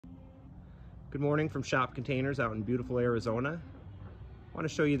Good morning from Shop Containers out in beautiful Arizona. I want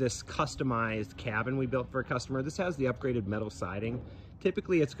to show you this customized cabin we built for a customer. This has the upgraded metal siding.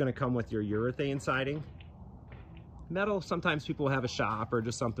 Typically it's going to come with your urethane siding. Metal, sometimes people have a shop or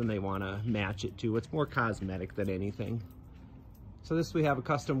just something they want to match it to. It's more cosmetic than anything. So this, we have a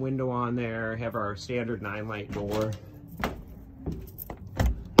custom window on there, have our standard 9-light door.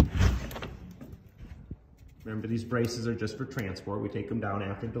 Remember, these braces are just for transport. We take them down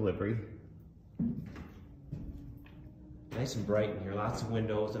after delivery. Nice and bright in here, lots of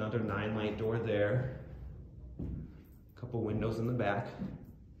windows, another 9-light door there. A couple windows in the back.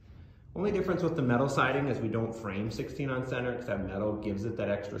 Only difference with the metal siding is we don't frame 16 on center because that metal gives it that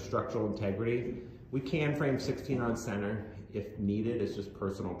extra structural integrity. We can frame 16 on center if needed. It's just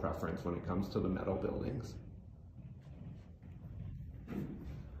personal preference when it comes to the metal buildings.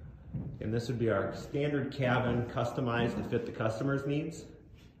 And this would be our standard cabin, customized to fit the customer's needs.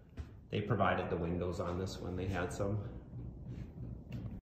 They provided the windows on this one. They had some.